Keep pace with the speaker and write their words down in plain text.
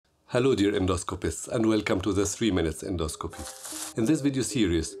Hello dear endoscopists and welcome to the 3 Minutes Endoscopy. In this video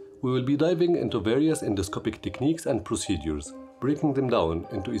series, we will be diving into various endoscopic techniques and procedures, breaking them down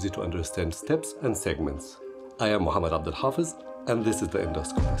into easy to understand steps and segments. I am Mohammed Abdel Hafiz and this is the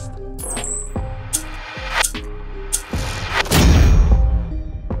Endoscopist.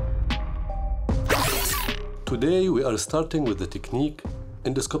 Today we are starting with the technique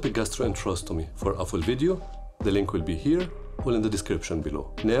Endoscopic Gastroenterostomy. For a full video, the link will be here or in the description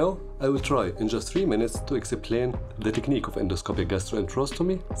below. Now, I will try in just 3 minutes to explain the technique of endoscopic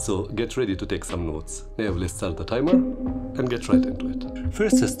gastroenterostomy, so get ready to take some notes. Now let's start the timer and get right into it.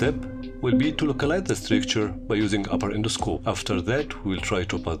 First step will be to localize the stricture by using upper endoscope. After that, we will try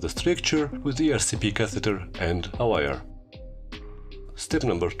to pass the stricture with the ERCP catheter and a wire. Step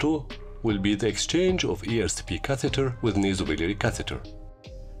number 2 will be the exchange of ERCP catheter with nasobiliary catheter.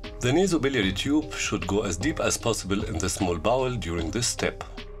 The nasobiliary tube should go as deep as possible in the small bowel during this step.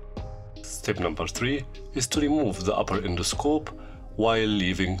 Step number 3 is to remove the upper endoscope while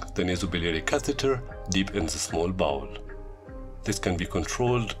leaving the nasobiliary catheter deep in the small bowel. This can be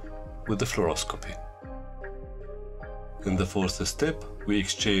controlled with the fluoroscopy. In the fourth step, we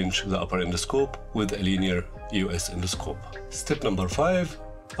exchange the upper endoscope with a linear EOS endoscope. Step number 5,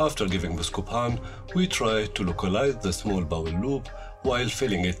 after giving buscopan, we try to localize the small bowel loop while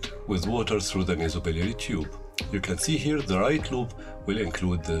filling it with water through the nasobiliary tube. You can see here the right loop will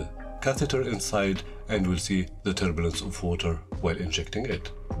include the catheter inside and we'll see the turbulence of water while injecting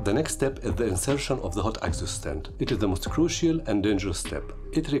it. The next step is the insertion of the Hot Axios stent. It is the most crucial and dangerous step.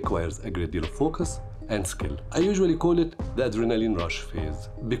 It requires a great deal of focus and skill. I usually call it the adrenaline rush phase,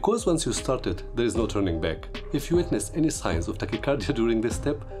 because once you start it, there is no turning back. If you witness any signs of tachycardia during this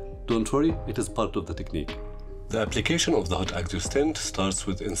step, don't worry, it is part of the technique. The application of the Hot Axios stent starts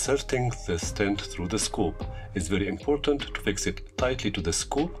with inserting the stent through the scope. It's very important to fix it tightly to the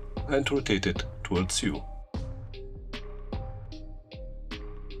scope and to rotate it towards you.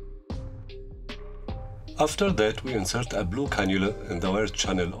 After that, we insert a blue cannula in the wire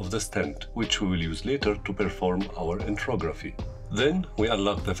channel of the stent, which we will use later to perform our enterography. Then we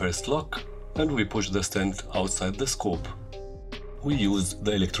unlock the first lock and we push the stent outside the scope. We use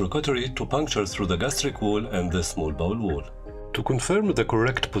the electrocautery to puncture through the gastric wall and the small bowel wall. To confirm the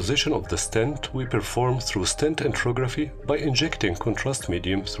correct position of the stent, we perform through stent enterography by injecting contrast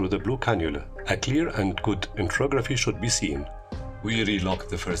medium through the blue cannula. A clear and good enterography should be seen. We relock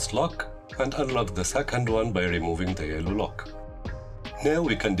the first lock and unlock the second one by removing the yellow lock. Now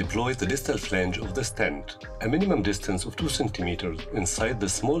we can deploy the distal flange of the stent. A minimum distance of 2 cm inside the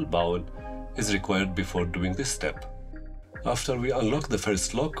small bowel is required before doing this step. After we unlock the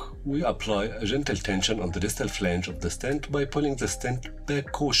first lock, we apply a gentle tension on the distal flange of the stent by pulling the stent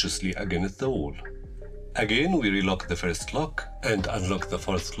back cautiously against the wall. Again, we relock the first lock and unlock the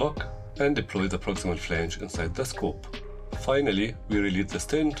fourth lock and deploy the proximal flange inside the scope. Finally, we release the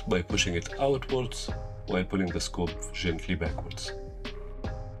stent by pushing it outwards while pulling the scope gently backwards.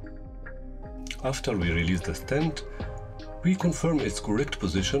 After we release the stent, we confirm its correct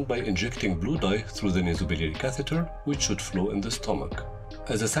position by injecting blue dye through the nasobiliary catheter, which should flow in the stomach.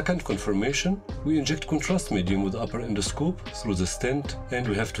 As a second confirmation, we inject contrast medium with upper endoscope through the stent and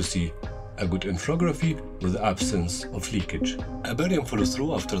we have to see a good enterography with the absence of leakage. A barium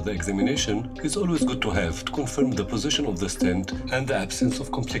follow-through after the examination is always good to have to confirm the position of the stent and the absence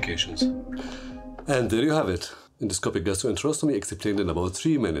of complications. And there you have it, endoscopic gastroenterostomy explained in about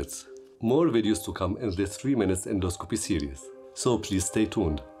 3 minutes. More videos to come in this 3 Minutes Endoscopy series, so please stay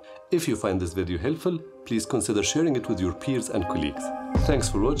tuned. If you find this video helpful, please consider sharing it with your peers and colleagues. Thanks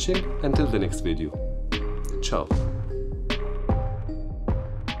for watching, until the next video. Ciao.